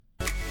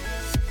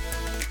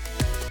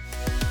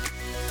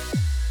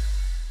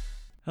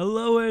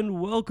Hello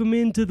and welcome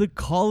into the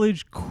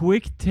College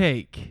Quick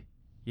Take.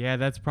 Yeah,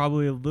 that's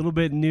probably a little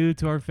bit new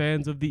to our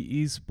fans of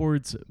the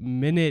Esports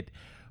Minute,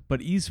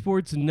 but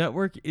Esports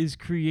Network is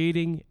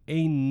creating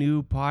a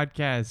new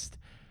podcast.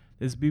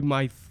 This will be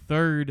my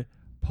third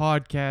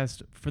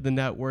podcast for the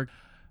network.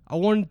 I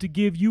wanted to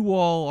give you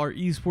all, our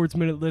Esports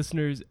Minute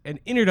listeners, an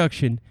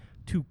introduction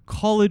to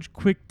College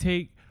Quick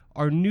Take,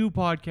 our new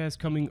podcast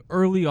coming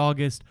early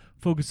August,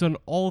 focused on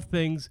all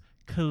things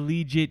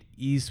collegiate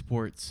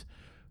esports.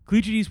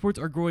 Collegiate esports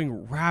are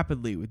growing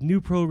rapidly, with new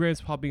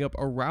programs popping up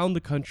around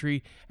the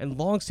country and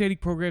long-standing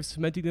programs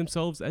cementing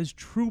themselves as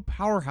true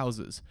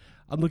powerhouses.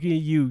 I'm looking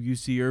at you,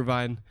 UC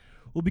Irvine.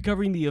 We'll be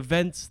covering the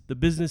events, the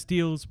business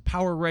deals,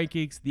 power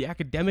rankings, the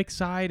academic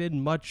side,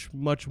 and much,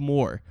 much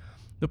more.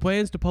 The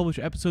plan is to publish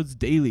episodes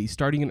daily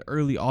starting in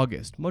early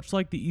August, much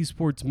like the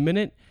Esports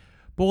Minute.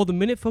 But while the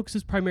Minute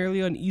focuses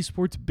primarily on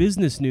esports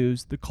business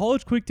news, the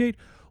College Quick Take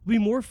will be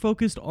more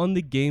focused on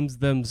the games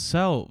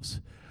themselves.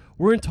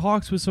 We're in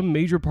talks with some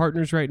major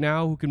partners right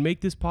now who can make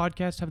this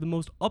podcast have the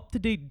most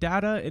up-to-date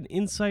data and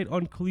insight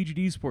on collegiate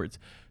esports.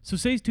 So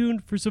stay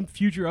tuned for some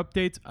future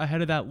updates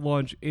ahead of that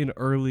launch in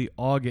early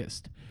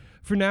August.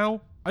 For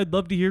now, I'd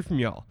love to hear from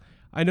y'all.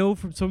 I know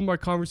from some of my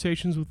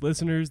conversations with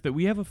listeners that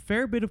we have a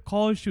fair bit of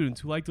college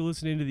students who like to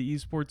listen into the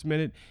Esports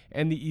Minute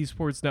and the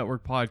Esports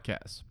Network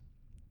podcasts.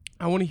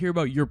 I want to hear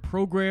about your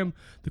program,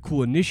 the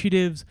cool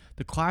initiatives,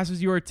 the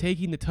classes you are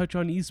taking to touch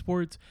on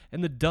esports,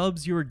 and the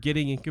dubs you are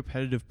getting in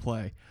competitive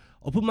play.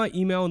 I'll put my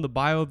email in the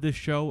bio of this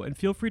show, and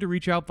feel free to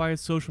reach out via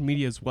social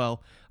media as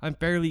well. I'm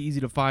fairly easy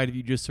to find if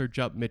you just search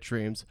up Mitch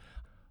Rames.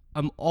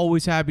 I'm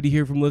always happy to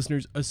hear from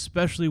listeners,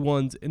 especially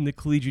ones in the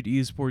collegiate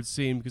esports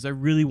scene, because I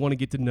really want to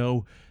get to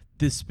know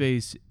this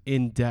space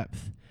in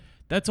depth.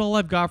 That's all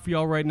I've got for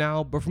y'all right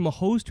now, but from a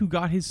host who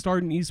got his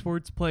start in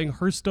esports playing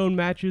Hearthstone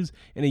matches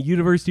in a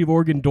University of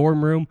Oregon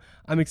dorm room,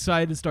 I'm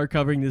excited to start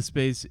covering this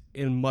space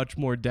in much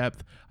more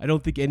depth. I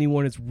don't think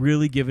anyone has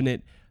really given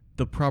it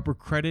the proper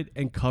credit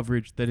and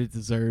coverage that it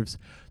deserves.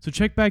 So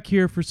check back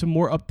here for some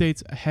more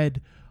updates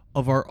ahead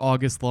of our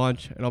August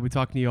launch, and I'll be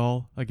talking to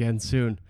y'all again soon.